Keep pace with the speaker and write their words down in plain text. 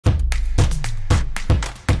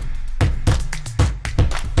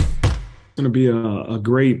going to be a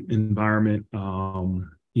great environment.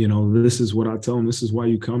 This is what I tell them. This is why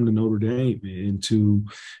you come to Notre Dame and to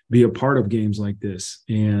be a part of games like this.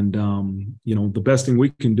 And, the best thing we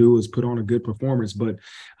can do is put on a good performance. But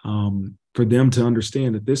for them to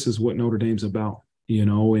understand that this is what Notre Dame's about, you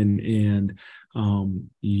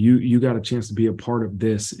got a chance to be a part of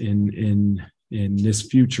this in this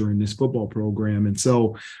future in this football program. And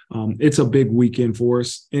so it's a big weekend for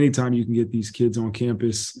us. Anytime you can get these kids on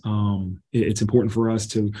campus, it's important for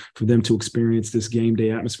them to experience this game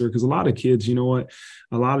day atmosphere. Because a lot of kids, a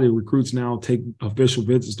lot of the recruits now take official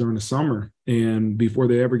visits during the summer, and before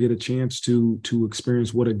they ever get a chance to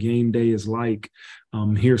experience what a game day is like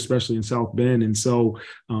here, especially in South Bend. And so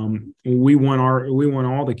we want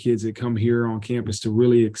all the kids that come here on campus to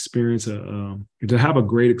really experience to have a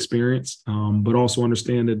great experience, but also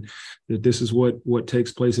understand that this is what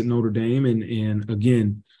takes place at Notre Dame. And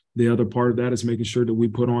again, the other part of that is making sure that we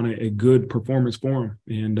put on a good performance for them,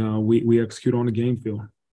 and we execute on the game field.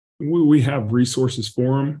 We have resources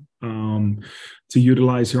for them to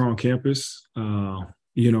utilize here on campus, on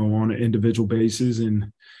an individual basis.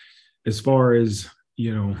 And as far as,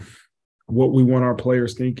 what we want our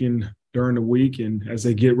players thinking during the week and as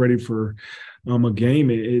they get ready for a game,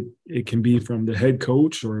 it can be from the head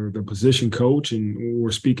coach or the position coach, and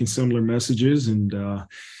we're speaking similar messages. And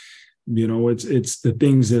it's the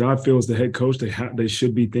things that I feel as the head coach they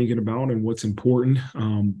should be thinking about and what's important.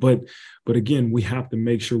 But again, we have to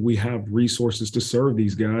make sure we have resources to serve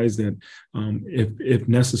these guys that if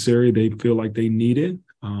necessary, they feel like they need it.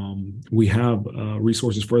 We have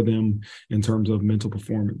resources for them in terms of mental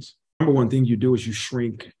performance. Number one thing you do is you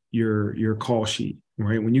shrink your call sheet,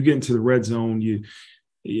 right? When you get into the red zone,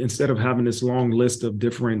 instead of having this long list of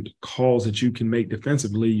different calls that you can make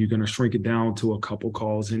defensively, you're going to shrink it down to a couple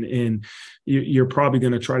calls, and you're probably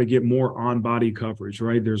going to try to get more on-body coverage,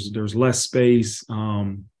 right? There's less space,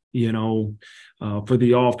 for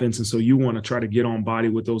the offense. And so you want to try to get on body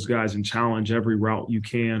with those guys and challenge every route you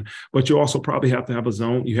can. But you also probably have to have a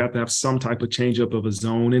zone. You have to have some type of change up of a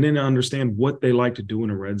zone, and then understand what they like to do in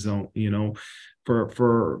a red zone.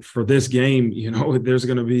 For this game, there's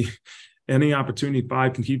going to be any opportunity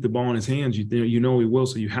Five can keep the ball in his hands, he will.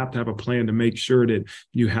 So you have to have a plan to make sure that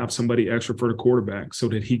you have somebody extra for the quarterback so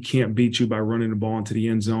that he can't beat you by running the ball into the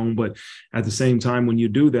end zone. But at the same time, when you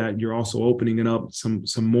do that, you're also opening it up some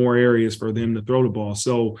more areas for them to throw the ball.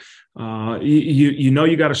 So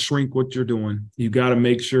you got to shrink what you're doing. You got to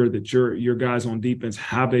make sure that your guys on defense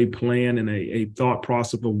have a plan and a thought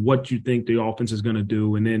process of what you think the offense is going to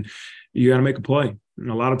do. And then you got to make a play. And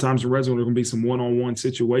a lot of times in red zone, there are going to be some one-on-one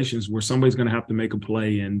situations where somebody's going to have to make a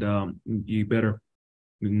play, and you better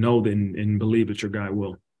know and believe that your guy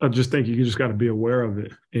will. I just think you just got to be aware of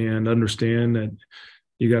it and understand that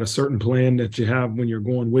you got a certain plan that you have when you're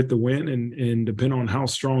going with the wind, and depending on how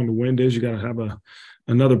strong the wind is, you got to have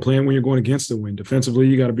another plan when you're going against the wind. Defensively,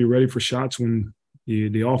 you got to be ready for shots when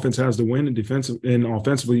the offense has the wind, and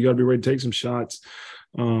offensively, you got to be ready to take some shots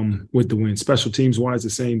with the wind. Special teams wise, the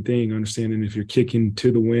same thing, understanding if you're kicking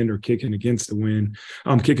to the wind or kicking against the wind,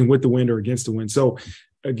 kicking with the wind or against the wind. So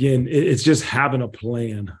again, it's just having a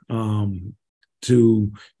plan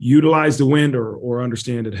to utilize the wind or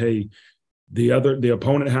understand that, hey, the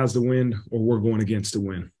opponent has the wind or we're going against the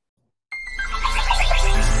wind.